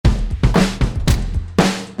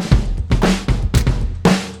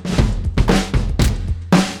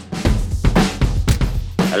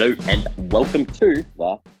Hello and welcome to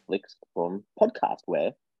the Netflix From podcast,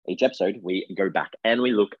 where each episode we go back and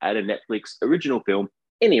we look at a Netflix original film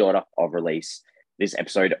in the order of release. This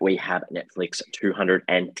episode we have Netflix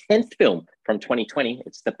 210th film from 2020.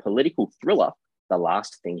 It's the political thriller, The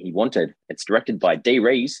Last Thing He Wanted. It's directed by Dee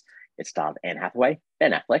Rees. It stars Anne Hathaway,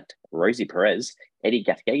 Ben Affleck, Rosie Perez, Eddie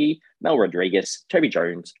Gathegi, Mel Rodriguez, Toby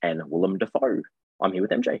Jones, and Willem Dafoe. I'm here with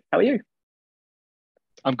MJ. How are you?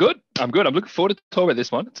 I'm good. I'm looking forward to talk about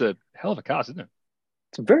this one. It's a hell of a cast, isn't it?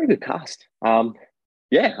 It's a very good cast.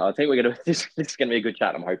 Yeah, I think we're gonna this is gonna be a good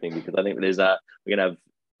chat. I'm hoping, because I think there's we're gonna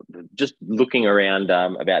have, just looking around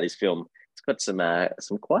about this film. It's got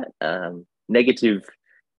some quite negative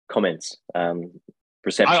comments.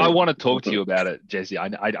 Perception. I want to talk to you about it, Jesse.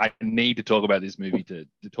 I need to talk about this movie to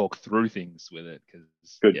talk through things with it, because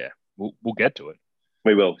yeah, we'll get to it.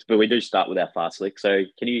 We will, but we do start with our fast flick. So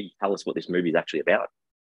can you tell us what this movie is actually about?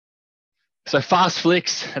 So fast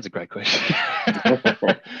flicks, that's a great question.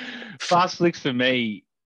 Fast flicks for me,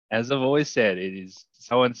 as I've always said, it is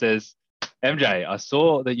someone says, MJ, I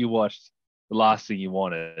saw that you watched The Last Thing You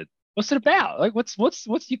Wanted. What's it about? Like, what's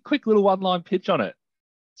your quick little one-line pitch on it?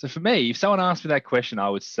 So for me, if someone asked me that question, I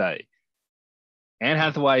would say Anne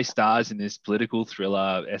Hathaway stars in this political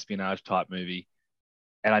thriller, espionage type movie,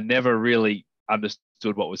 and I never really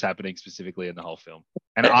understood what was happening specifically in the whole film.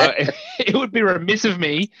 And it would be remiss of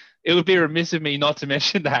me. It would be remiss of me not to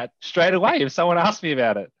mention that straight away if someone asked me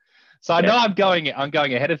about it. So I know I'm going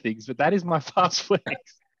ahead of things, but that is my fast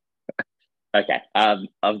flicks. Okay.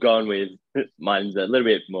 I've gone with mine's a little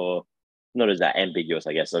bit more, not as that ambiguous,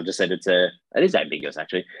 I guess. I've just said it is ambiguous,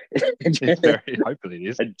 actually. Hopefully it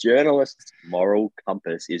is. A journalist's moral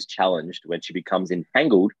compass is challenged when she becomes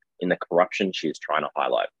entangled in the corruption she is trying to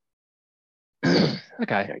highlight.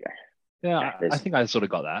 Okay. Yeah, I think I sort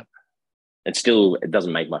of got that. It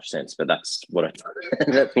doesn't make much sense, but that's what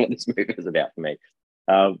that's what this movie is about for me.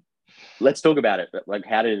 Let's talk about it. But like,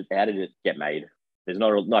 how did it get made? I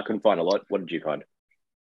couldn't find a lot. What did you find?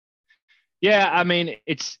 Yeah, I mean,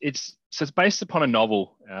 it's based upon a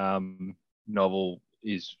novel. Novel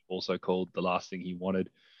is also called The Last Thing He Wanted.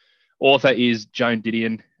 Author is Joan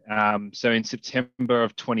Didion. So in September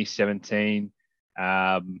of 2017,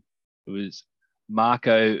 it was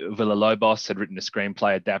Marco Villalobos had written a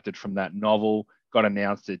screenplay adapted from that novel. Got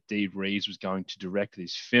announced that Dee Rees was going to direct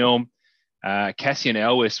this film. Cassian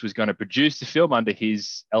Elwes was going to produce the film under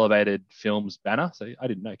his Elevated Films banner. So I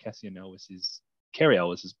didn't know Cassian Elwes is Cary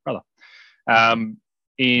Elwes' brother.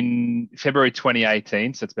 In February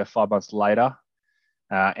 2018, so it's about 5 months later,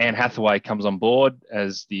 Anne Hathaway comes on board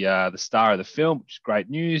as the star of the film, which is great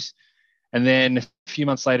news. And then a few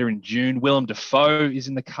months later in June, Willem Dafoe is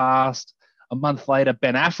in the cast. A month later,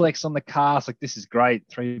 Ben Affleck's on the cast. Like, this is great.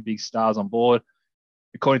 3 big stars on board.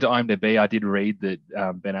 According to IMDb, I did read that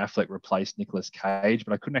Ben Affleck replaced Nicolas Cage,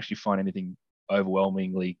 but I couldn't actually find anything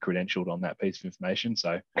overwhelmingly credentialed on that piece of information.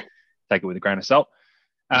 So take it with a grain of salt.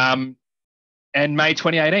 And May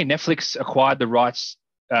 2018, Netflix acquired the rights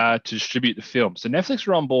to distribute the film. So Netflix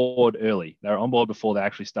were on board early. They were on board before they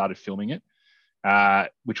actually started filming it,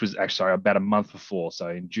 which was actually about a month before. So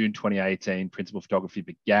in June 2018, principal photography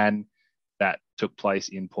began. That took place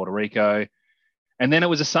in Puerto Rico. And then it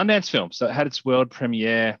was a Sundance film. So it had its world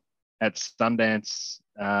premiere at Sundance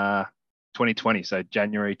 2020. So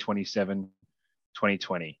January 27,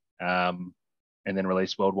 2020. And then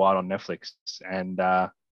released worldwide on Netflix. And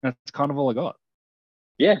that's kind of all I got.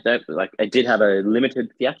 Yeah, it did have a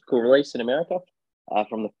limited theatrical release in America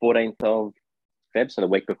from the 14th of Feb, so the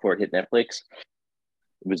week before it hit Netflix.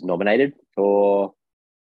 It was nominated for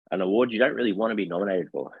an award you don't really want to be nominated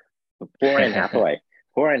for. Poor Anne Hathaway.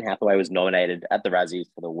 Poor Anne Hathaway was nominated at the Razzies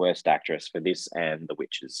for the Worst Actress for this and The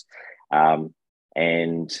Witches. And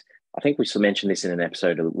I think we mentioned this in an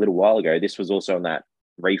episode a little while ago. This was also on that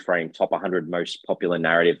Reframe Top 100 Most Popular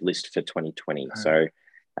Narrative list for 2020. So,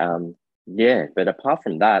 yeah, but apart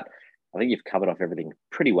from that, I think you've covered off everything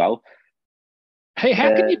pretty well. Hey,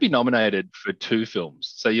 how can you be nominated for 2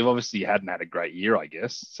 films? So you've obviously hadn't had a great year, I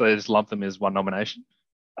guess. So they just lump them as one nomination?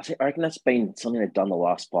 I reckon that's been something they've done the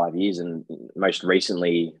last 5 years, and most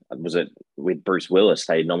recently was it with Bruce Willis.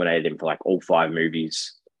 They nominated him for like all 5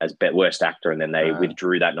 movies as worst actor, and then they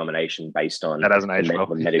withdrew that nomination based on that hasn't aged well.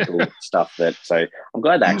 The medical stuff. So I'm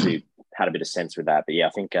glad they actually had a bit of sense with that. But yeah,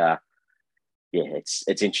 I think it's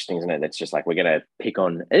interesting, isn't it? It's just like we're gonna pick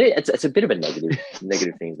on. It's a bit of a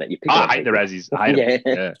negative thing that you pick. I hate the Razzies. I hate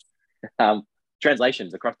them. Yeah.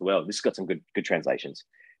 Translations across the world. This has got some good translations.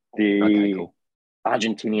 Okay, cool.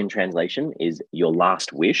 Argentinian translation is Your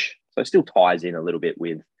Last Wish. So it still ties in a little bit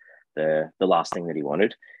with the last thing that he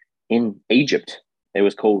wanted. In Egypt, it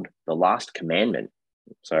was called The Last Commandment.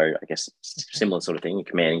 So I guess similar sort of thing,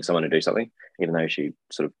 commanding someone to do something, even though she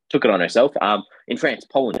sort of took it on herself. In France,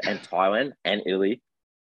 Poland, and Thailand and Italy,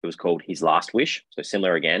 it was called His Last Wish. So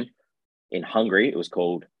similar again. In Hungary, it was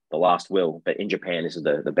called The Last Will. But in Japan, this is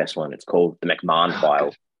the best one. It's called The McMahon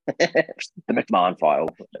File. The McMahon File,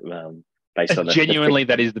 based on genuinely,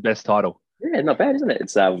 that is the best title. Yeah, not bad, isn't it?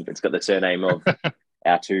 It's got the surname of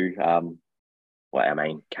our two, our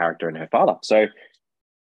main character and her father. So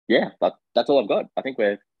yeah, that's all I've got. I think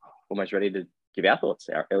we're almost ready to give our thoughts,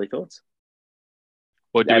 our early thoughts.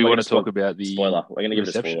 Or do we want to talk about the spoiler? We're going to give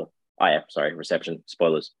it a spoiler. Oh yeah, sorry, reception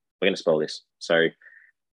spoilers. We're going to spoil this. So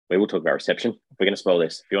we will talk about reception. We're going to spoil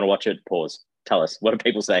this. If you want to watch it, pause. Tell us, what are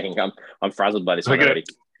people saying? I'm frazzled by this one already.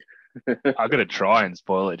 I'm going to try and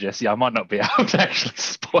spoil it, Jesse. I might not be able to actually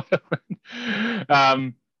spoil it.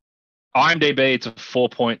 IMDb, it's a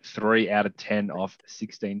 4.3 out of 10 off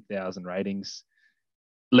 16,000 ratings.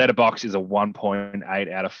 Letterboxd is a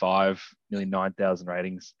 1.8 out of 5, nearly 9,000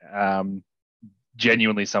 ratings.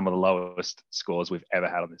 Genuinely some of the lowest scores we've ever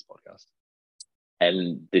had on this podcast.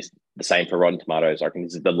 And the same for Rotten Tomatoes. I think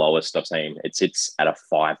this is the lowest I've seen. It sits at a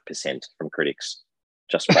 5% from critics.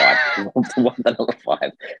 Just 5.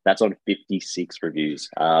 5. That's on 56 reviews.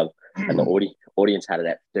 And the audience had it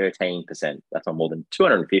at 13%. That's on more than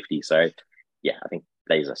 250. So, yeah, I think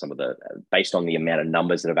these are some of the, based on the amount of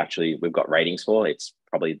numbers that we've got ratings for, it's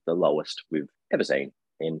probably the lowest we've ever seen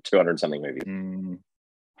in 200 something movies.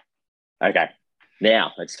 Okay.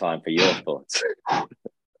 Now it's time for your thoughts.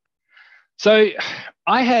 So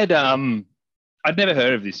I had, I'd never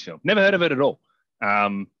heard of this film, never heard of it at all.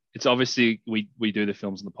 It's obviously, we do the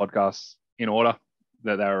films and the podcasts in order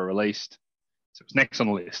that they were released. So it was next on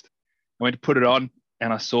the list. I went to put it on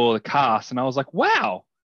and I saw the cast and I was like, wow,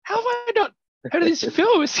 how have I not heard of this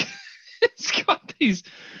film? It's got these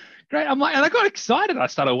great, and I got excited. I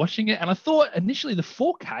started watching it and I thought initially the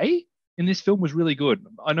 4K in this film was really good.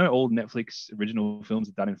 I know all Netflix original films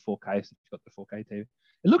are done in 4K, so you've got the 4K TV.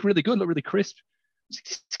 It looked really good, looked really crisp.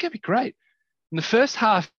 It's going to be great. In the first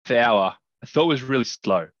half hour, I thought it was really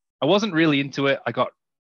slow. I wasn't really into it. I got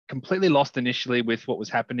completely lost initially with what was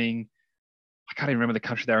happening. I can't even remember the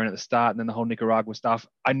country they were in at the start, and then the whole Nicaragua stuff.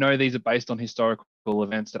 I know these are based on historical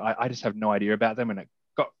events that I just have no idea about them, and it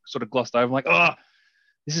got sort of glossed over. I'm like, oh,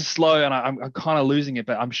 this is slow, and I'm kind of losing it,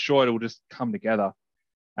 but I'm sure it will just come together.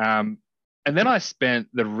 And then I spent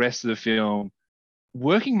the rest of the film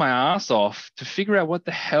working my ass off to figure out what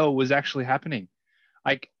the hell was actually happening.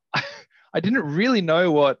 Like, I didn't really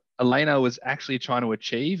know what Elena was actually trying to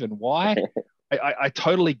achieve and why. I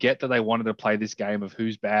totally get that they wanted to play this game of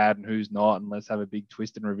who's bad and who's not, and let's have a big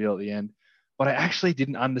twist and reveal at the end. But I actually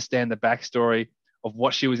didn't understand the backstory of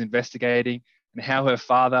what she was investigating and how her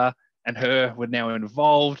father and her were now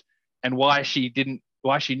involved, and why she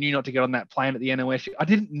knew not to get on that plane at the end, and I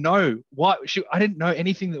didn't know I didn't know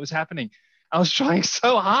anything that was happening. I was trying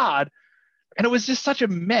so hard, and it was just such a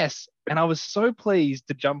mess. And I was so pleased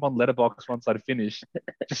to jump on Letterboxd once I'd finished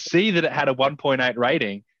to see that it had a 1.8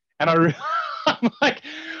 rating. And I'm like,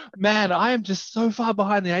 man, I am just so far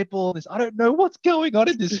behind the 8 ball on this. I don't know what's going on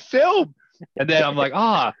in this film. And then I'm like,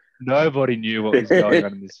 nobody knew what was going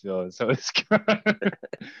on in this film. So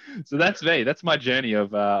so that's me. That's my journey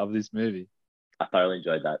of this movie. I thoroughly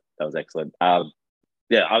enjoyed that. That was excellent. I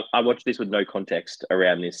watched this with no context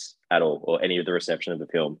around this at all, or any of the reception of the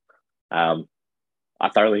film. I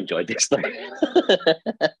thoroughly enjoyed this though.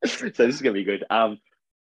 So this is gonna be good.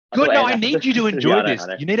 Good. No, I need you to enjoy this.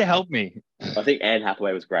 You need to help me. I think Anne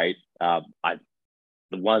Hathaway was great. The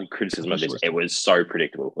one criticism of this, it was so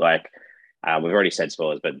predictable. Like, we've already said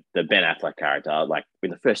spoilers, but the Ben Affleck character, like in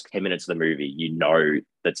the first 10 minutes of the movie, you know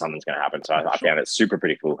that something's going to happen. So I found it super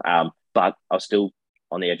predictable. But I was still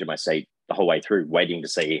on the edge of my seat the whole way through, waiting to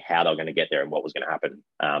see how they were going to get there and what was going to happen.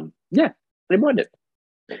 I didn't mind it.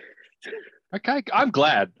 Okay, I'm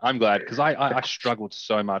glad because I struggled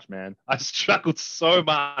so much, man. I struggled so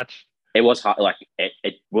much. It was hard. Like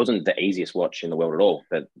it wasn't the easiest watch in the world at all,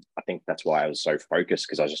 but I think that's why I was so focused,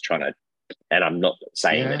 because I was just trying to, and I'm not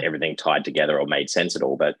saying that everything tied together or made sense at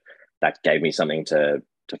all, but that gave me something to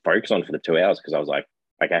focus on for the 2 hours, because I was like,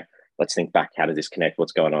 okay, let's think back. How does this connect?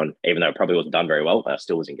 What's going on? Even though it probably wasn't done very well, but I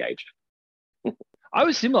still was engaged. I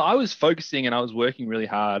was similar. I was focusing and I was working really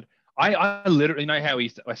hard. I literally know how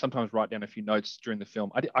I sometimes write down a few notes during the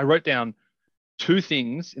film. I wrote down 2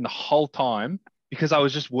 things in the whole time because I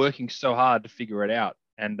was just working so hard to figure it out.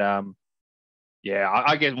 And I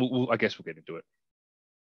guess we'll get into it.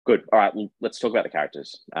 Good. All right. Well, let's talk about the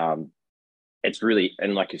characters. It's really,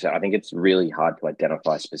 and like you said, I think it's really hard to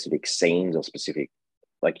identify specific scenes or specific,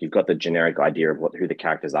 like you've got the generic idea of who the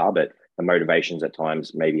characters are, but the motivations at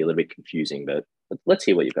times may be a little bit confusing. But let's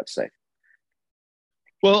hear what you've got to say.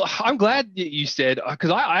 Well, I'm glad you said,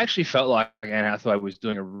 because I actually felt like Anne Hathaway was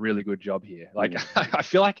doing a really good job here. Like, I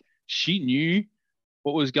feel like she knew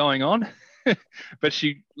what was going on, but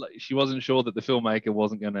she wasn't sure that the filmmaker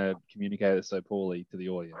wasn't going to communicate it so poorly to the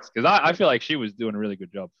audience. Because I feel like she was doing a really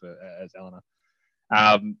good job as Eleanor.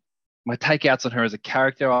 My takeouts on her as a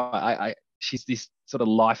character, she's this sort of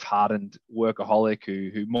life-hardened workaholic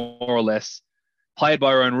who more or less played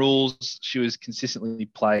by her own rules. She was consistently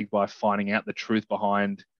plagued by finding out the truth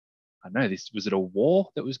behind, I don't know, was it a war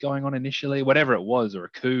that was going on initially? Whatever it was, or a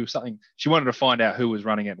coup, something. She wanted to find out who was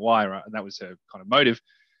running it and why, right? And that was her kind of motive.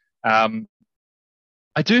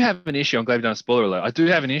 I do have an issue. I'm glad we've done a spoiler alert. I do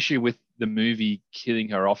have an issue with the movie killing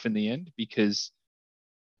her off in the end, because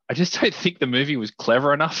I just don't think the movie was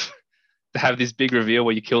clever enough to have this big reveal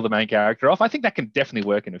where you kill the main character off. I think that can definitely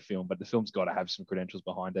work in a film, but the film's got to have some credentials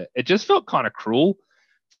behind it. It just felt kind of cruel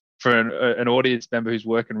for an audience member who's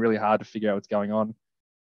working really hard to figure out what's going on.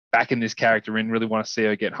 Backing this character in, really want to see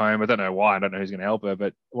her get home. I don't know why. I don't know who's going to help her,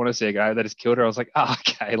 but I want to see her go. They just killed her. I was like, oh,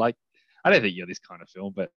 okay. Like, I don't think you're this kind of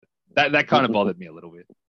film, but that kind of bothered me a little bit.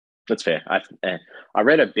 That's fair. I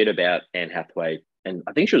read a bit about Anne Hathaway, and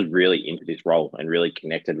I think she was really into this role and really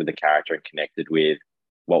connected with the character and connected with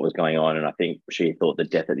what was going on. And I think she thought the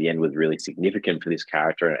death at the end was really significant for this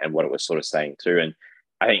character and what it was sort of saying too. And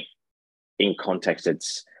I think in context,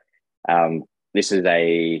 it's this is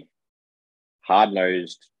a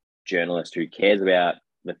hard-nosed journalist who cares about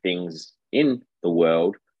the things in the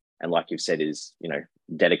world, and like you've said, is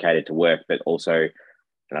dedicated to work, but also,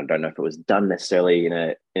 and I don't know if it was done necessarily in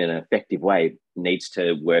an effective way, needs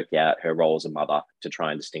to work out her role as a mother to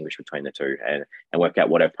try and distinguish between the two and work out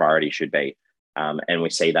what her priority should be. And we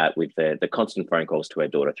see that with the constant phone calls to her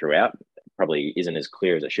daughter throughout. Probably isn't as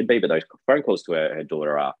clear as it should be, but those phone calls to her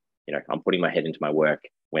daughter are, I'm putting my head into my work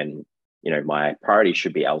when, my priority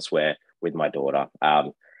should be elsewhere with my daughter.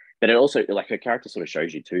 But it also, like, her character sort of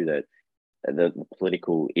shows you too that the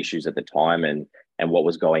political issues at the time and what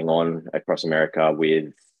was going on across America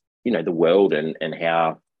with, the world and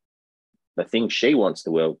how the things she wants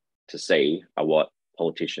the world to see are what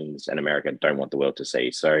politicians in America don't want the world to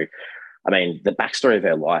see. So, I mean, the backstory of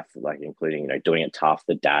her life, like including, doing it tough,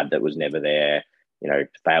 the dad that was never there,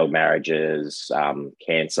 failed marriages,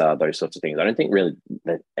 cancer, those sorts of things. I don't think really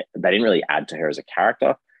that they didn't really add to her as a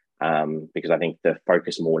character, because I think the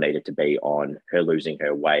focus more needed to be on her losing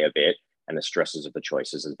her way a bit and the stresses of the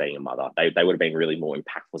choices as being a mother. They would have been really more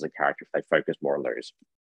impactful as a character if they focused more on those.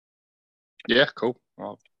 Yeah, cool.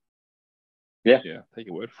 Well, yeah, take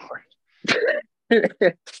your word for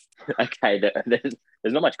it. Okay,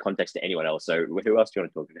 there's not much context to anyone else. So who else do you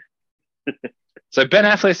want to talk about? So Ben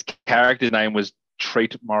Affleck's character's name was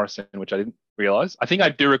Treat Morrison, which I didn't realize. I think I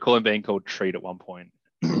do recall him being called Treat at one point,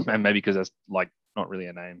 and maybe because that's like not really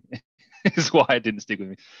a name is why it didn't stick with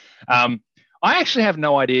me. I actually have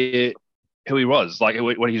no idea who he was, like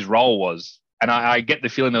what his role was, and I get the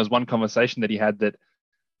feeling there was one conversation that he had that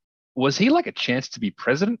was he like a chance to be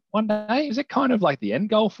president one day? Is it kind of like the end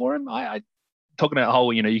goal for him? I talking about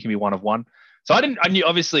whole, you can be one of one. So I knew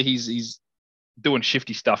obviously he's doing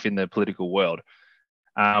shifty stuff in the political world.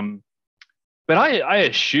 But I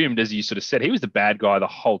assumed, as you sort of said, he was the bad guy the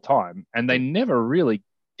whole time, and they never really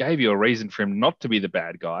gave you a reason for him not to be the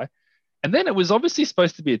bad guy. And then it was obviously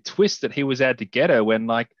supposed to be a twist that he was out to get her when,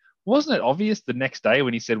 like, wasn't it obvious the next day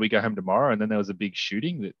when he said we go home tomorrow, and then there was a big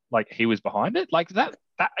shooting that, like, he was behind it? Like that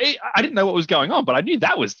I didn't know what was going on, but I knew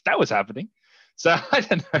that was happening. So I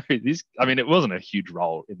don't know. It wasn't a huge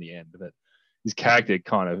role in the end, but his character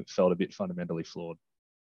kind of felt a bit fundamentally flawed.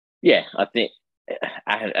 Yeah, I think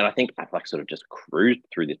Affleck sort of just cruised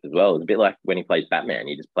through this as well. It's a bit like when he plays Batman.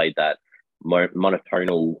 He just played that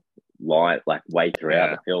monotonal line, like, way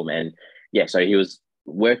throughout the film. And yeah, so he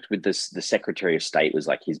worked with the Secretary of State was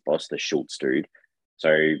like his boss, the Schultz dude.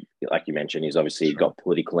 So like you mentioned, he's obviously got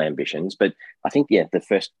political ambitions. But I think, the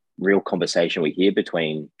first real conversation we hear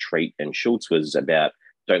between Treat and Schultz was about,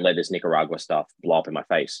 don't let this Nicaragua stuff blow up in my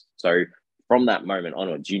face. So from that moment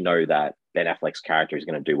onwards, that Ben Affleck's character is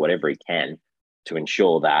going to do whatever he can to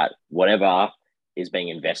ensure that whatever is being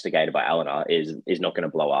investigated by Eleanor is not going to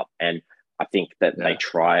blow up. And I think that they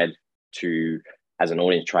tried to, as an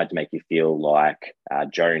audience, tried to make you feel like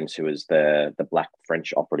Jones, who was the black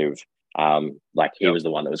French operative, like he was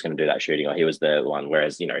the one that was going to do that shooting, or he was the one,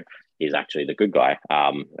 whereas, he's actually the good guy.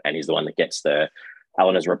 And he's the one that gets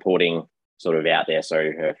Eleanor's reporting sort of out there,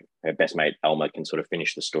 so her best mate Elma can sort of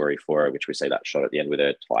finish the story for her, which we see that shot at the end with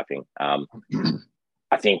her typing.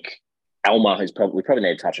 I think Elma we probably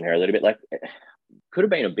need to touch on her a little bit. Like, could have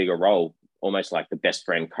been a bigger role almost like the best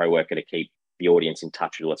friend co-worker to keep the audience in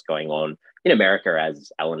touch with what's going on in America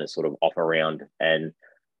as Eleanor's sort of off around. And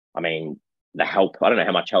I mean, the help, I don't know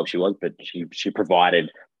how much help she was, but she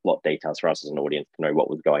provided plot details for us as an audience to know what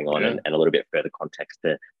was going on, and a little bit further context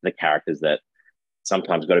to the characters that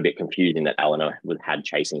sometimes got a bit confusing that Eleanor had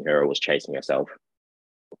chasing her or was chasing herself.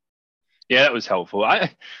 Yeah, that was helpful.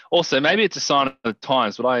 Also, maybe it's a sign of the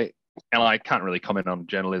times, but I can't really comment on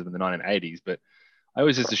journalism in the 1980s, but I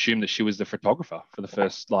always just assumed that she was the photographer for the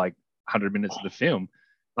first 100 minutes of the film.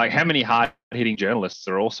 Like, how many hard-hitting journalists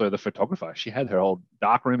are also the photographer? She had her whole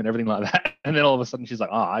dark room and everything like that, and then all of a sudden she's like,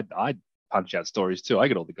 "Oh, I punch out stories too. I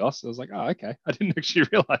get all the goss." I was like, "Oh, okay. I didn't actually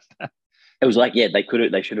realize that." It was like, yeah, they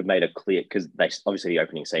should have made it clear, because they obviously, the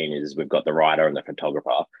opening scene is we've got the writer and the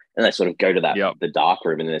photographer, and they sort of go to the dark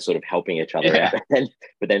room and they're sort of helping each other out.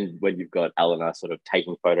 But then when you've got Eleanor sort of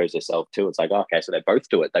taking photos herself too, it's like, oh, okay, so they both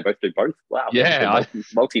do it. They both do both. Wow. Yeah,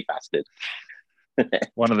 multifaceted.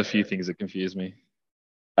 One of the few things that confuse me.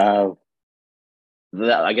 I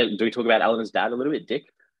guess, do we talk about Eleanor's dad a little bit, Dick?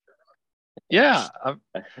 Yeah.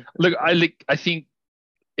 Look, I think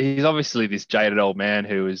he's obviously this jaded old man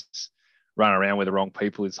who has run around with the wrong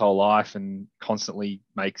people his whole life and constantly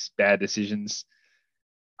makes bad decisions.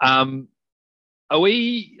 Are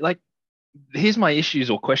we here's my issues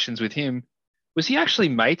or questions with him. Was he actually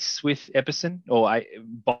mates with Epperson or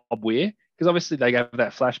Bob Weir? Because obviously they gave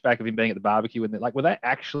that flashback of him being at the barbecue, and were they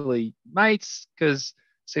actually mates? Because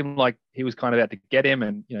it seemed like he was kind of out to get him,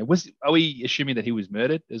 and are we assuming that he was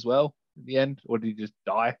murdered as well at the end, or did he just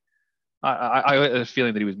die? I got a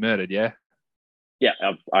feeling that he was murdered. Yeah. Yeah,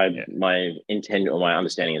 my intent or my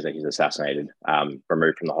understanding is that he's assassinated,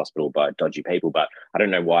 removed from the hospital by dodgy people. But I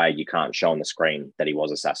don't know why you can't show on the screen that he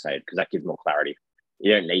was assassinated, because that gives more clarity.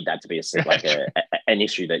 You don't need that to be an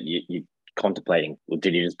issue that you're contemplating. Well,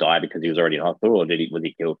 did he just die because he was already in hospital, or was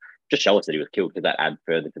he killed? Just show us that he was killed, because that adds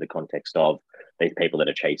further to the context of these people that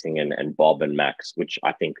are chasing and Bob and Max, which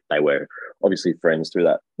I think they were obviously friends through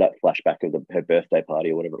that flashback of her birthday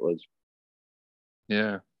party or whatever it was.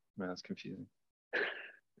 Yeah, man, that's confusing.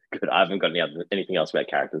 Good. I haven't got anything else about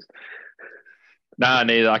characters. Nah,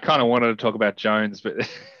 neither. I kind of wanted to talk about Jones, but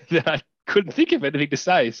I couldn't think of anything to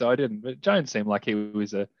say, so I didn't. But Jones seemed like he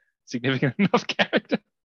was a significant enough character.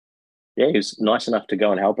 Yeah, he was nice enough to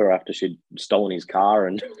go and help her after she'd stolen his car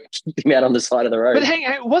and kicked him out on the side of the road. But hang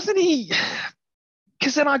on, wasn't he?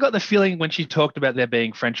 Because then I got the feeling when she talked about there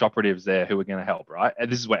being French operatives there who were going to help, right?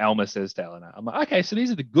 And this is what Alma says to Eleanor. I'm like, okay, so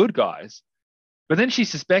these are the good guys. But then she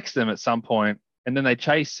suspects them at some point, and then they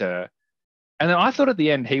chase her. And then I thought at the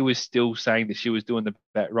end he was still saying that she was doing the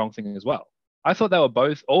wrong thing as well. I thought they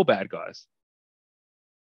were all bad guys.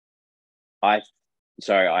 I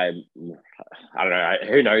don't know.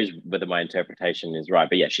 Who knows whether my interpretation is right?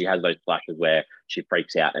 But yeah, she has those flashes where she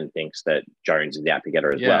freaks out and thinks that Jones is out to get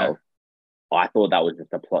her as well. I thought that was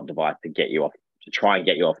just a plot device to try and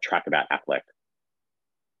get you off track about Affleck.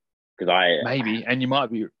 Maybe, and you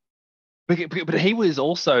might be. But he was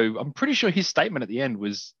also, I'm pretty sure his statement at the end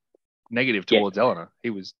was negative towards Eleanor. He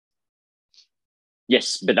was.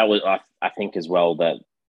 Yes, but that was, I think as well, that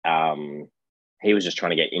he was just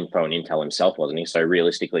trying to get info and intel himself, wasn't he? So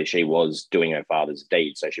realistically, she was doing her father's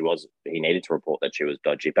deed. So he needed to report that she was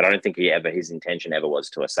dodgy. But I don't think his intention ever was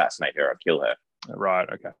to assassinate her or kill her. Right.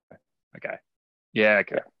 Okay. Yeah.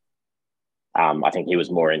 Okay. I think he was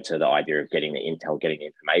more into the idea of getting the intel, getting the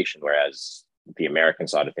information, whereas the American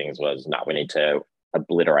side of things was, no, we need to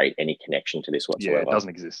obliterate any connection to this whatsoever. Yeah, it doesn't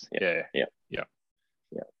exist. Yeah.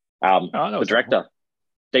 The director,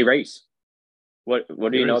 Dee Rees. What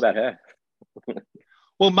do you know about her?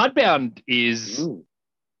 Well, Mudbound is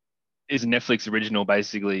a Netflix original,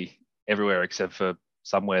 basically everywhere except for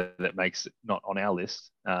somewhere that makes it not on our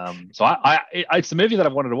list. So it's a movie that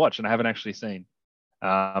I've wanted to watch and I haven't actually seen,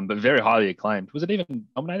 but very highly acclaimed. Was it even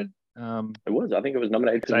nominated? It was. I think it was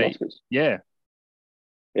nominated for the Oscars. Yeah.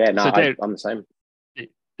 Yeah, no, I'm the same.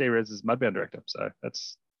 Dee Rees is Mudbound director, so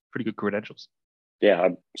that's pretty good credentials. Yeah,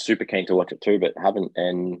 I'm super keen to watch it too, but haven't.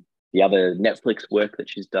 And the other Netflix work that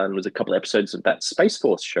she's done was a couple of episodes of that Space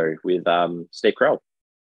Force show with Steve Carell.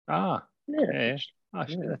 Ah, yeah. Oh,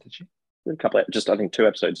 she did that, did she? A couple of, I think 2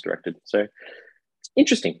 episodes directed. So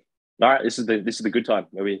interesting. All right, this is the good time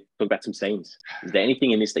where we talk about some scenes. Is there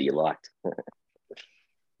anything in this that you liked?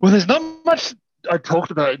 Well, there's not much I talked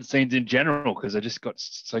about in scenes in general because I just got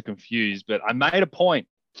so confused. But I made a point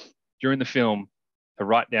during the film to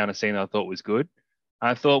write down a scene that I thought was good.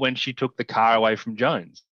 I thought when she took the car away from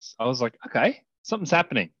Jones, I was like, okay, something's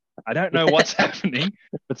happening. I don't know what's happening,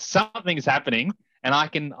 but something's happening, and I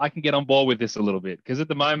can get on board with this a little bit because at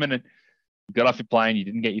the moment You got off your plane, you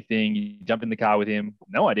didn't get your thing, you jumped in the car with him,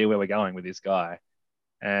 no idea where we're going with this guy.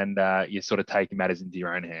 And you sort of take matters into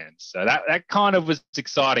your own hands. So that kind of was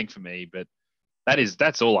exciting for me, but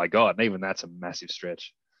that's all I got. And even that's a massive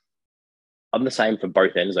stretch. I'm the same for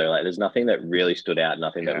both ends though. Like, there's nothing that really stood out,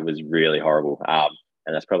 nothing that was really horrible.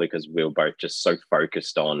 And that's probably because we were both just so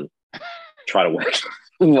focused on trying to work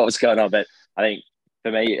what was going on. But I think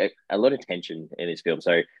for me, a lot of tension in this film.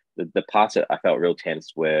 So the parts that I felt real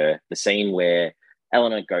tense were the scene where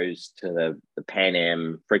Eleanor goes to the Pan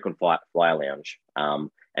Am frequent flyer lounge, and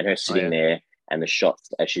her sitting there, and the shots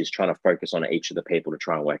as she's trying to focus on each of the people to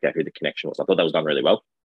try and work out who the connection was. I thought that was done really well.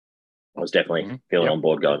 I was definitely feeling on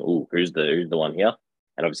board, going, "Ooh, who's the one here?"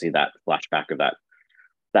 And obviously that flashback of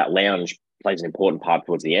that lounge plays an important part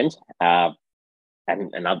towards the end. And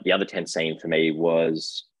the other tense scene for me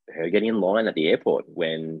was her getting in line at the airport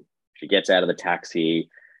when she gets out of the taxi,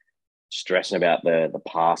 stressing about the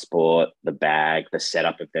passport, the bag, the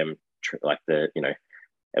setup of them,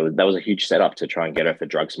 that was a huge setup to try and get her for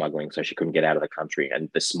drug smuggling, so she couldn't get out of the country. And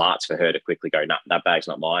the smarts for her to quickly go, "No, that bag's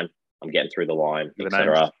not mine. I'm getting through the line,"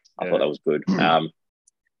 etc. I thought that was good.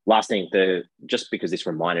 Last thing, just because this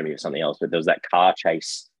reminded me of something else, but there was that car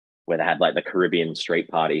chase where they had like the Caribbean street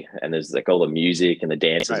party, and there's like all the music and the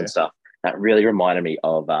dances and stuff. That really reminded me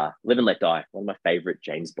of Live and Let Die, one of my favorite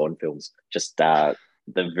James Bond films. Just the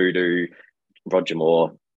voodoo, Roger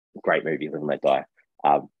Moore, great movie, Live and Let Die.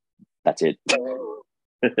 That's it.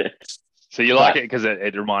 So you like it because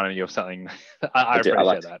it reminded you of something. I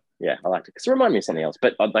appreciate that. Yeah, I liked it because it reminded me of something else.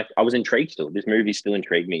 But I was intrigued still. This movie still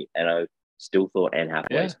intrigued me, and I still thought Anne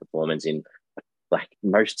Hathaway's performance in like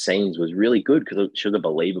most scenes was really good because she was a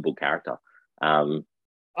believable character.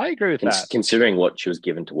 I agree with that. Considering what she was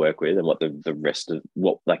given to work with and what the rest of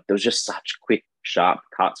there was just such quick, sharp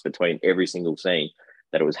cuts between every single scene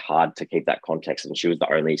that it was hard to keep that context, and she was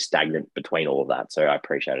the only stagnant between all of that. So I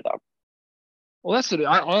appreciated that. Well, that's it.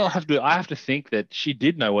 I have to think that she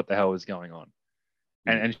did know what the hell was going on,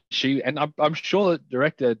 and I'm sure that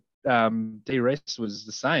director Dee Rees was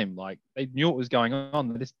the same. Like, they knew what was going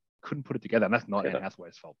on, they just couldn't put it together, and that's not Anne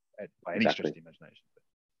Hathaway's fault by any stretch of the imagination.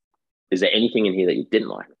 Is there anything in here that you didn't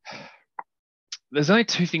like? There's only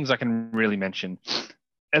two things I can really mention.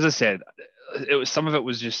 As I said, some of it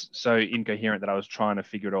was just so incoherent that I was trying to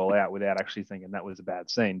figure it all out without actually thinking that was a bad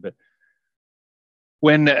scene. But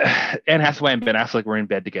when Anne Hathaway and Ben Affleck were in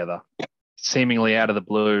bed together, seemingly out of the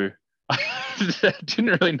blue, I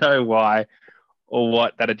didn't really know why or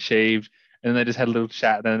what that achieved. And they just had a little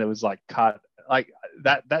chat, and then it was like cut. Like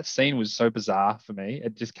that scene was so bizarre for me.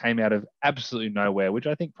 It just came out of absolutely nowhere, which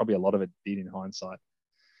I think probably a lot of it did in hindsight.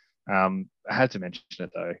 I had to mention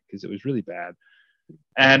it though, because it was really bad.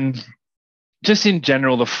 And just in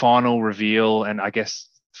general, the final reveal and I guess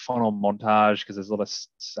final montage, because there's a lot of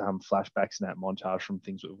flashbacks in that montage from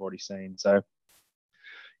things that we've already seen. So,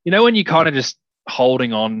 when you kind of just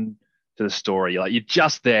holding on to the story, like you're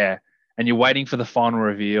just there and you're waiting for the final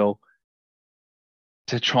reveal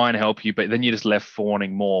to try and help you, but then you're just left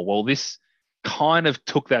wanting more. Well, this kind of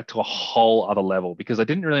took that to a whole other level because I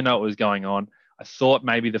didn't really know what was going on. I thought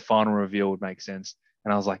maybe the final reveal would make sense.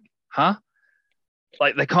 And I was like, huh?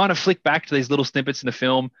 Like, they kind of flick back to these little snippets in the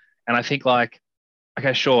film. And I think like,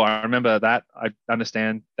 okay, sure, I remember that. I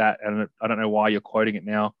understand that. And I don't know why you're quoting it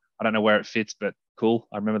now. I don't know where it fits, but cool.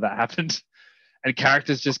 I remember that happened. And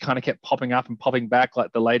characters just kind of kept popping up and popping back.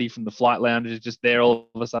 Like the lady from the flight lounge is just there all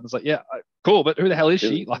of a sudden. It's like, yeah, cool, but who the hell is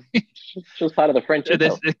she? Like, she was part of the French.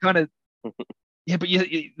 They're kind of, yeah, but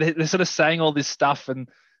they're sort of saying all this stuff, and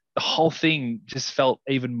the whole thing just felt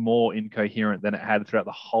even more incoherent than it had throughout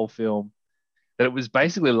the whole film. That it was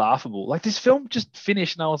basically laughable. Like, this film just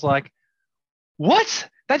finished, and I was like, what?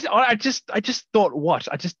 I just thought what?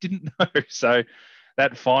 I just didn't know. So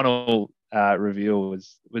that final reveal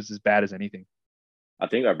was as bad as anything. I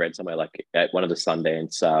think I read somewhere like at one of the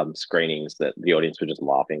Sundance screenings that the audience were just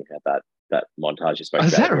laughing at that montage you spoke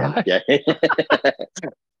about. Is that right? Yeah.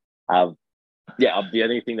 The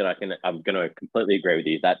only thing that I'm going to completely agree with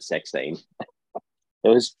you, that sex scene. It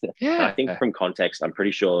was. Yeah. I think from context, I'm pretty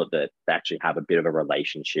sure that they actually have a bit of a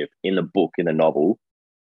relationship in the book, in the novel,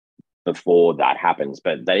 before that happens,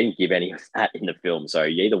 but they didn't give any of that in the film. So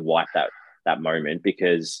you either wipe that moment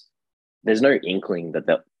because there's no inkling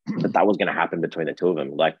that was going to happen between the two of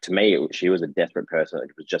them. Like, to me, she was a desperate person that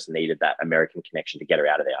was just needed that American connection to get her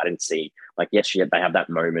out of there. I didn't see, like, yes, they have that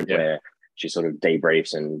moment where she sort of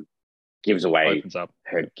debriefs and gives away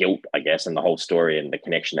her guilt, I guess, and the whole story and the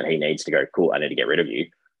connection that he needs to go, cool, I need to get rid of you.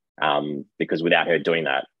 Because without her doing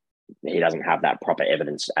that, he doesn't have that proper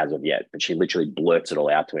evidence as of yet. But she literally blurts it all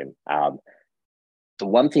out to him. The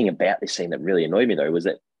one thing about this scene that really annoyed me, though, was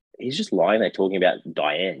that he's just lying there talking about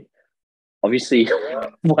Diane. Obviously,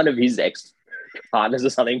 one of his ex partners or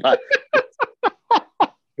something, but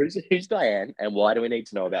who's Diane, and why do we need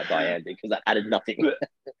to know about Diane? Because that added nothing.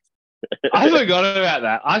 I forgot about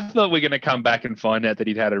that. I thought we are going to come back and find out that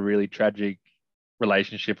he'd had a really tragic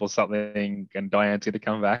relationship or something, and Diane's going to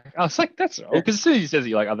come back. I was like, that's wrong. Because as soon as he says it,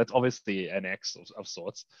 you're like, oh, that's obviously an ex of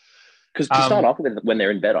sorts. Because to start off with, when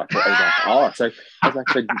they're in bed, I was like,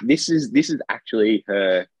 so this is actually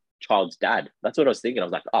her child's dad. That's what I was thinking. I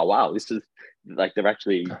was like, oh wow, this is like they're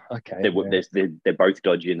actually they're both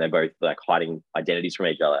dodgy and they're both like hiding identities from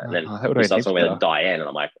each other. And then we start talking about Diane, and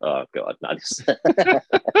I'm like, oh god, no.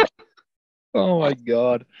 Oh my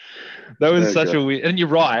god, that was such a weird. And you're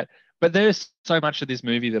right, but there's so much of this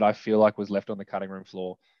movie that I feel like was left on the cutting room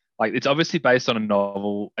floor. Like, it's obviously based on a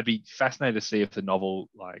novel. I'd be fascinated to see if the novel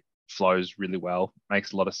like flows really well,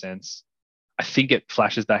 makes a lot of sense. I think it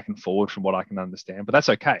flashes back and forward from what I can understand, but that's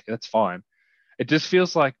okay. That's fine. It just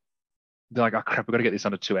feels like they're like, oh crap, we've got to get this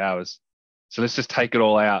under 2 hours. So let's just take it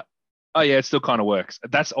all out. Oh yeah, it still kind of works.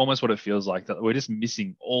 That's almost what it feels like, that we're just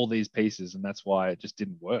missing all these pieces, and that's why it just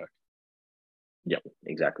didn't work. Yep,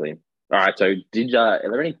 exactly. All right. So are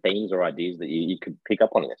there any themes or ideas that you could pick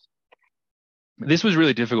up on this? This was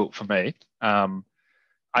really difficult for me.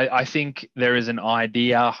 I think there is an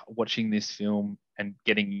idea watching this film and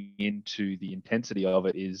getting into the intensity of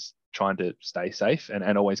it is trying to stay safe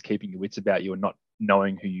and always keeping your wits about you and not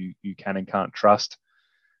knowing who you can and can't trust.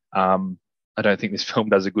 I don't think this film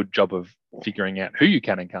does a good job of figuring out who you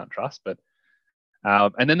can and can't trust, but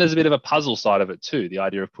and then there's a bit of a puzzle side of it too, the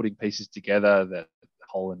idea of putting pieces together, that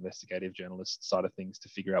whole investigative journalist side of things to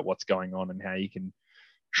figure out what's going on and how you can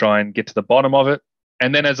try and get to the bottom of it.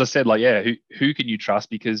 And then, as I said, like, yeah, who can you trust?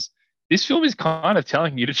 Because this film is kind of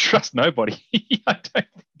telling you to trust nobody. I don't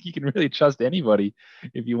think you can really trust anybody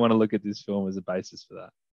if you want to look at this film as a basis for that.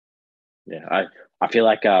 Yeah, I feel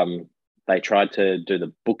like they tried to do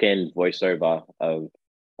the bookend voiceover of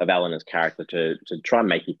Eleanor's character to try and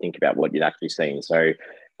make you think about what you'd actually seen. So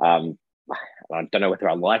I don't know whether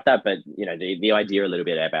I like that, but the idea a little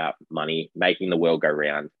bit about money making the world go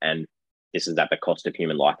round, and this is at the cost of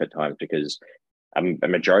human life at times, because a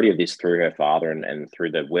majority of this through her father and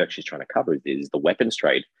through the work she's trying to cover is the weapons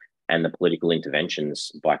trade and the political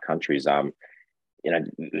interventions by countries.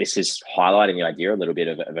 This is highlighting the idea a little bit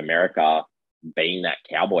of America being that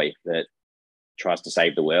cowboy that tries to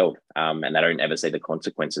save the world, and they don't ever see the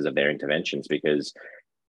consequences of their interventions because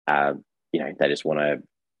they just want to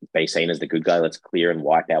be seen as the good guy. Let's clear and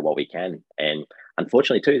wipe out what we can. And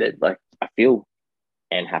unfortunately too, that like I feel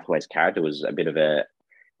Anne Hathaway's character was a bit of a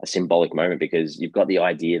symbolic moment, because you've got the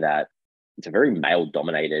idea that it's a very male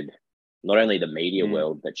dominated, not only the media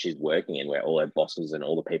world that she's working in, where all her bosses and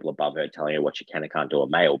all the people above her telling her what she can and can't do are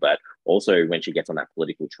male, but also when she gets on that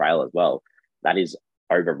political trail as well, that is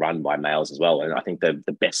overrun by males as well. And I think the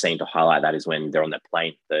best scene to highlight that is when they're on that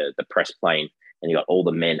plane, the press plane, and you got all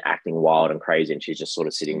the men acting wild and crazy, and she's just sort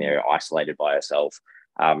of sitting there isolated by herself.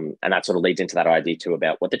 And that sort of leads into that idea too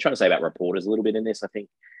about what they're trying to say about reporters a little bit in this. I think,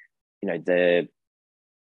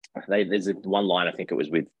 there's one line, I think it was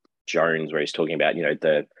with Jones, where he's talking about,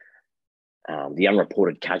 the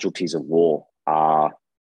unreported casualties of war are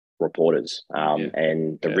reporters,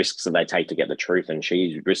 and the risks that they take to get the truth. And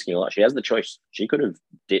she's risking a lot. She has the choice. She could have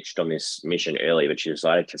ditched on this mission early, but she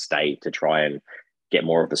decided to stay to try and get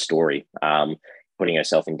more of the story, putting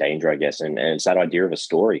herself in danger, I guess. And it's that idea of a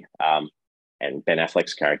story. And Ben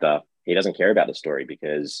Affleck's character, he doesn't care about the story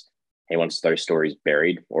because he wants those stories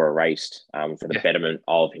buried or erased for the betterment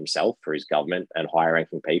of himself, for his government, and higher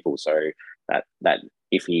ranking people. So that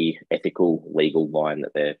iffy ethical legal line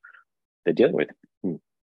that they're dealing with.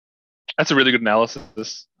 That's a really good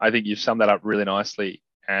analysis. I think you've summed that up really nicely,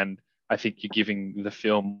 and I think you're giving the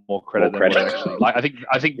film more credit than what it actually. Like,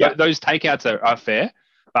 I think those takeouts are fair,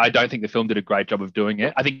 but I don't think the film did a great job of doing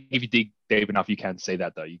it. I think if you dig deep enough, you can see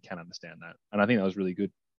that, though. You can understand that, and I think that was really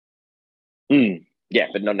good. Yeah,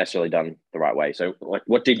 but not necessarily done the right way. So, like,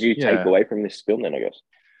 what did you take away from this film then, I guess?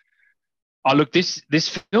 Oh, look, this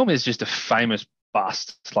film is just a famous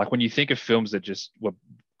bust. Like, when you think of films that just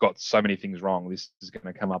got so many things wrong, this is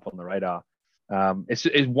going to come up on the radar. It's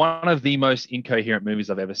one of the most incoherent movies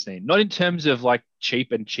I've ever seen. Not in terms of like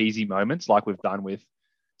cheap and cheesy moments like we've done with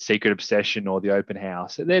Secret Obsession or The Open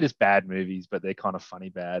House. They're just bad movies, but they're kind of funny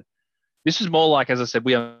bad. This is more like, as I said,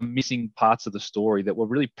 we are missing parts of the story that were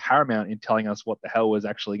really paramount in telling us what the hell was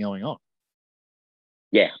actually going on.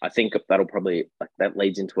 Yeah, I think that'll probably, that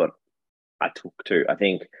leads into what I took to. I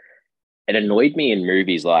think it annoyed me in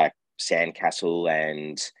movies like Sandcastle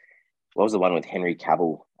and what was the one with Henry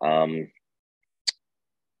Cavill?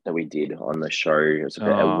 that we did on the show. It was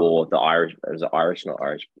about a Oh, war. The Irish. It was Irish, not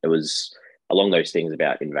Irish. It was along those things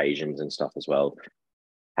about invasions and stuff as well.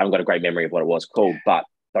 Haven't got a great memory of what it was called, but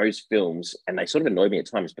those films, and they sort of annoyed me at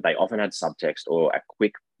times, but they often had subtext or a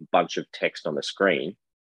quick bunch of text on the screen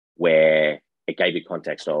where it gave you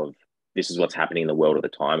context of this is what's happening in the world at the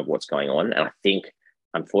time of what's going on. And I think,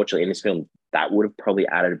 unfortunately, in this film, that would have probably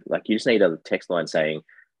added, like, you just need a text line saying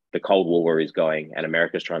the Cold War is going and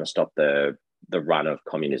America's trying to stop the run of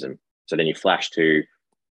communism. So then you flash to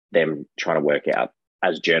them trying to work out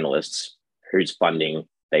as journalists who's funding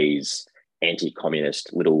these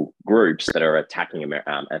anti-communist little groups that are attacking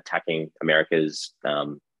America's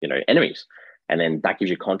enemies, and then that gives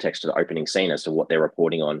you context to the opening scene as to what they're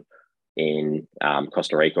reporting on in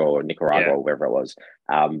Costa Rica or Nicaragua or wherever it was.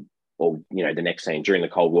 Or the next scene during the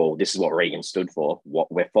Cold War, this is what Reagan stood for.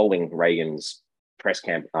 What we're following Reagan's press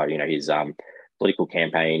camp, his political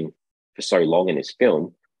campaign for so long in this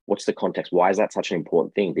film. What's the context? Why is that such an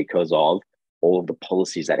important thing? Because of all of the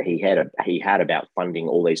policies that he had about funding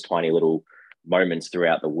all these tiny little moments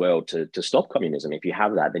throughout the world to stop communism. If you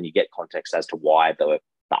have that, then you get context as to why the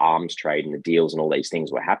arms trade and the deals and all these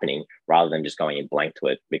things were happening, rather than just going in blank to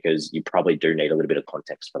it, because you probably do need a little bit of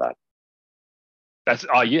context for that.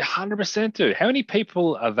 you 100% do. How many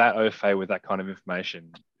people are that au fait with that kind of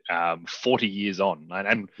information 40 years on?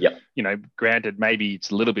 And yep. Granted, maybe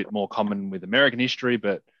it's a little bit more common with American history,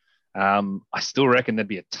 but I still reckon there'd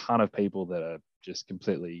be a ton of people that are just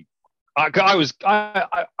completely. I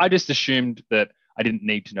just assumed that I didn't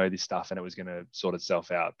need to know this stuff and it was going to sort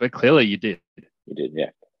itself out, but clearly you did. You did, yeah.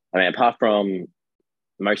 I mean, apart from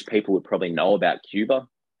most people would probably know about Cuba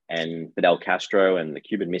and Fidel Castro and the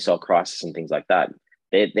Cuban Missile Crisis and things like that.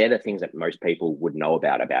 They're the things that most people would know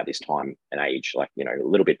about this time and age, like, a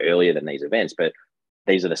little bit earlier than these events. But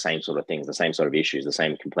these are the same sort of things, the same sort of issues, the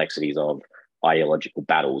same complexities of ideological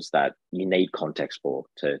battles that you need context for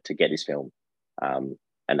to get this film. And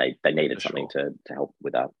they needed something to help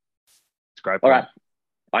with that. It's great. All right.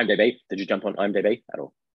 IMDb. Did you jump on IMDb at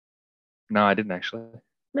all? No, I didn't actually.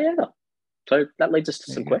 Yeah. So that leads us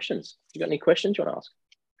to some questions. You got any questions you want to ask?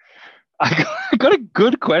 I got a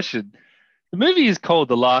good question. The movie is called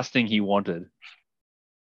The Last Thing He Wanted.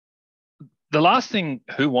 The last thing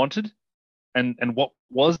who wanted, and what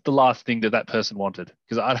was the last thing that person wanted?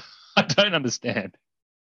 Because I don't understand.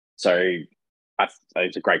 So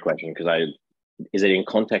it's a great question, because is it in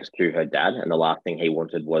context to her dad, and the last thing he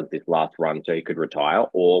wanted was this last run so he could retire,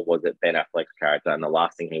 or was it Ben Affleck's character and the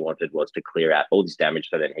last thing he wanted was to clear out all this damage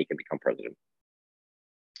so that he can become president?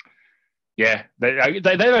 Yeah, they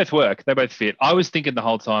both work. They both fit. I was thinking the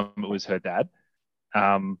whole time it was her dad.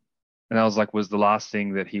 And I was like, was the last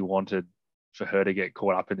thing that he wanted for her to get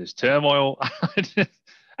caught up in this turmoil?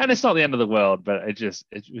 And it's not the end of the world, but it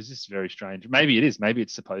was just very strange. Maybe it is. Maybe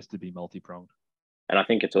it's supposed to be multi-pronged. And I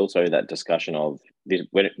think it's also that discussion of the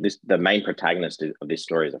main protagonist of this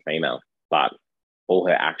story is a female, but all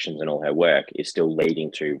her actions and all her work is still leading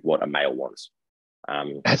to what a male wants.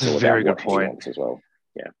 That's a very good point as well.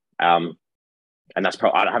 Yeah. And that's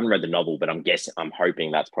probably, I haven't read the novel, but I'm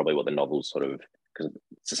hoping that's probably what the novel's sort of, because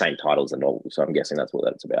it's the same title as the novel. So I'm guessing that's what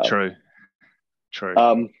that's about. True.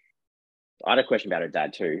 I had a question about her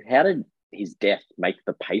dad too. How did his death make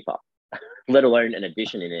the paper, let alone an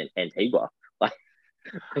edition in Antigua? Like,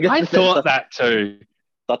 I thought that too.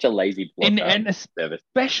 Such a lazy plot. And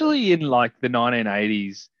especially in like the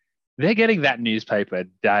 1980s, they're getting that newspaper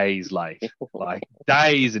days late, like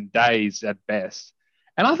days and days at best.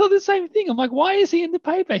 And I thought the same thing. I'm like, why is he in the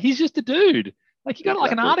paper? He's just a dude. Like, he got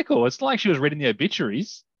like an article. It's not like she was reading the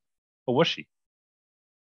obituaries, or was she?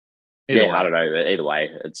 Either way. I don't know. Either way,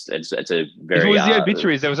 it's a very. If it was the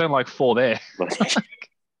obituaries, there was only like 4 there.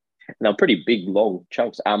 They're pretty big, long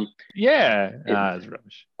chunks. It's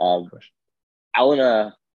rubbish.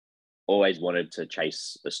 Eleanor always wanted to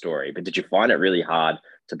chase the story, but did you find it really hard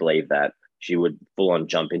to believe that she would full on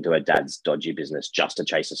jump into her dad's dodgy business just to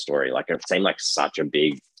chase a story? Like, it seemed like such a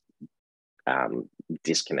big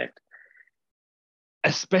disconnect.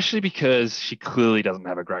 Especially because she clearly doesn't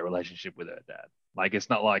have a great relationship with her dad. Like, it's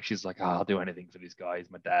not like she's like, oh, I'll do anything for this guy. He's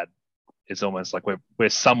my dad. It's almost like we're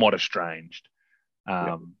somewhat estranged.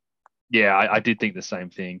 I did think the same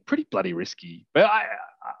thing. Pretty bloody risky, but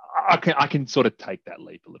I can sort of take that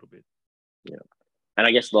leap a little bit. Yeah, and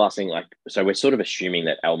I guess the last thing, like, so we're sort of assuming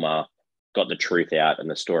that Elma got the truth out and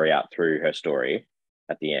the story out through her story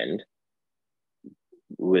at the end.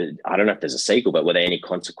 I don't know if there's a sequel, but were there any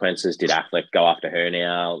consequences? Did Affleck go after her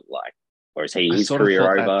now? Like, or is his career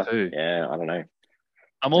over? Yeah, I don't know.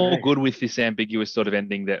 I'm all good with this ambiguous sort of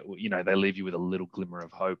ending that, they leave you with a little glimmer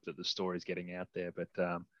of hope that the story is getting out there. But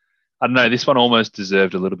I don't know. This one almost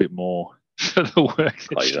deserved a little bit more for the work.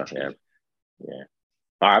 Closure, yeah.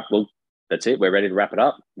 All right, well, that's it. We're ready to wrap it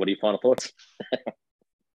up. What are your final thoughts?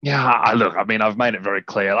 Look, I mean, I've made it very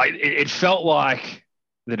clear. Like, it felt like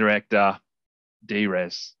the director,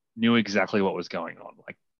 D-Res, knew exactly what was going on.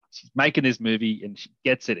 Like, she's making this movie and she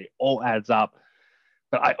gets it. It all adds up.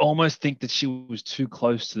 But I almost think that she was too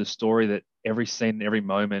close to the story, that every scene and every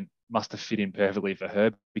moment must have fit in perfectly for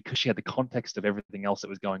her because she had the context of everything else that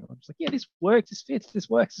was going on. She's like, yeah, this works, this fits, this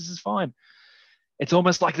works, this is fine. It's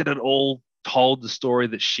almost like that it all told the story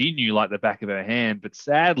that she knew like the back of her hand. But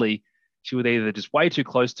sadly, she was either just way too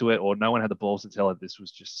close to it or no one had the balls to tell her this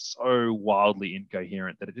was just so wildly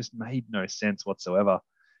incoherent that it just made no sense whatsoever.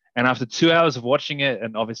 And after 2 hours of watching it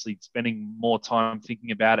and obviously spending more time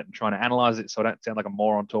thinking about it and trying to analyze it so I don't sound like a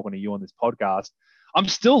moron talking to you on this podcast, I'm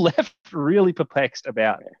still left really perplexed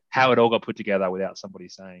about how it all got put together without somebody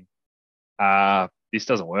saying, this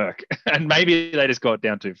doesn't work. And maybe they just got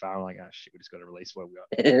down too far. I'm like, oh, shit, we just got to release what we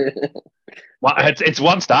got. Well, it's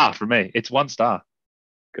 1 star for me. It's 1 star.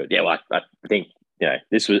 Good. Yeah, well, I think,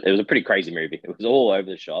 it was a pretty crazy movie. It was all over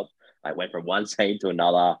the shop. I went from one scene to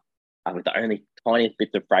another with the only tiniest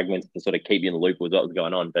bits of fragments to sort of keep you in the loop with what was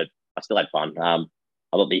going on, but I still had fun. I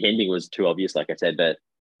thought the ending was too obvious, like I said, but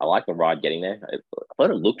I like the ride getting there. I thought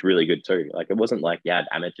it looked really good too. Like, it wasn't like you had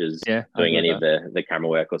amateurs doing any of the camera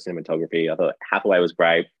work or cinematography. I thought Hathaway was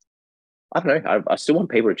great. I don't know. I still want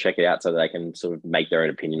people to check it out so that they can sort of make their own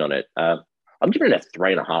opinion on it. I'm giving it a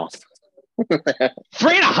 3.5.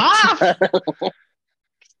 3.5?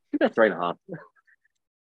 Give it a 3.5.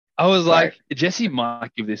 I was like, Jesse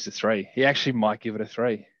might give this a 3. He actually might give it a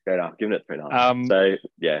 3. Fair enough. Give it a 3.5. So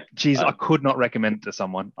yeah. Geez, I could not recommend it to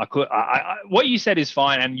someone. What you said is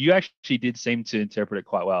fine, and you actually did seem to interpret it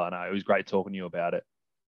quite well. I know it was great talking to you about it,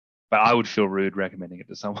 but I would feel rude recommending it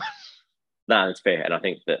to someone. No, that's fair, and I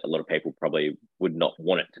think that a lot of people probably would not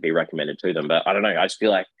want it to be recommended to them. But I don't know. I just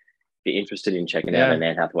feel like if you're interested in checking out an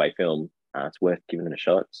Anne Hathaway film, it's worth giving it a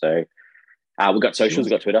shot. So. We've got socials,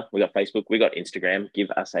 we've got Twitter, we've got Facebook, we've got Instagram.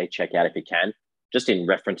 Give us a check out if you can. Just in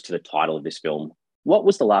reference to the title of this film, what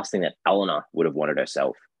was the last thing that Eleanor would have wanted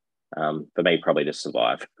herself? For me, probably to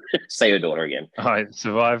survive. See her daughter again.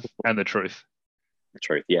 Survive and the truth. The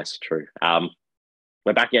truth, yes, true.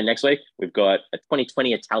 We're back again next week. We've got a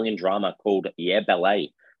 2020 Italian drama called Yeah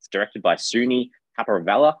Ballet. It's directed by Suni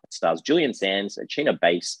Caparavella. It stars Julian Sands, China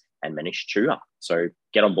Bass, and Manish Chua. So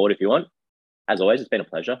get on board if you want. As always, it's been a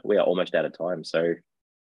pleasure. We are almost out of time. So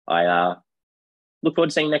I look forward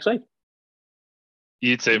to seeing you next week.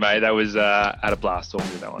 You too, mate. That was had a blast talking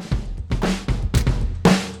to that one.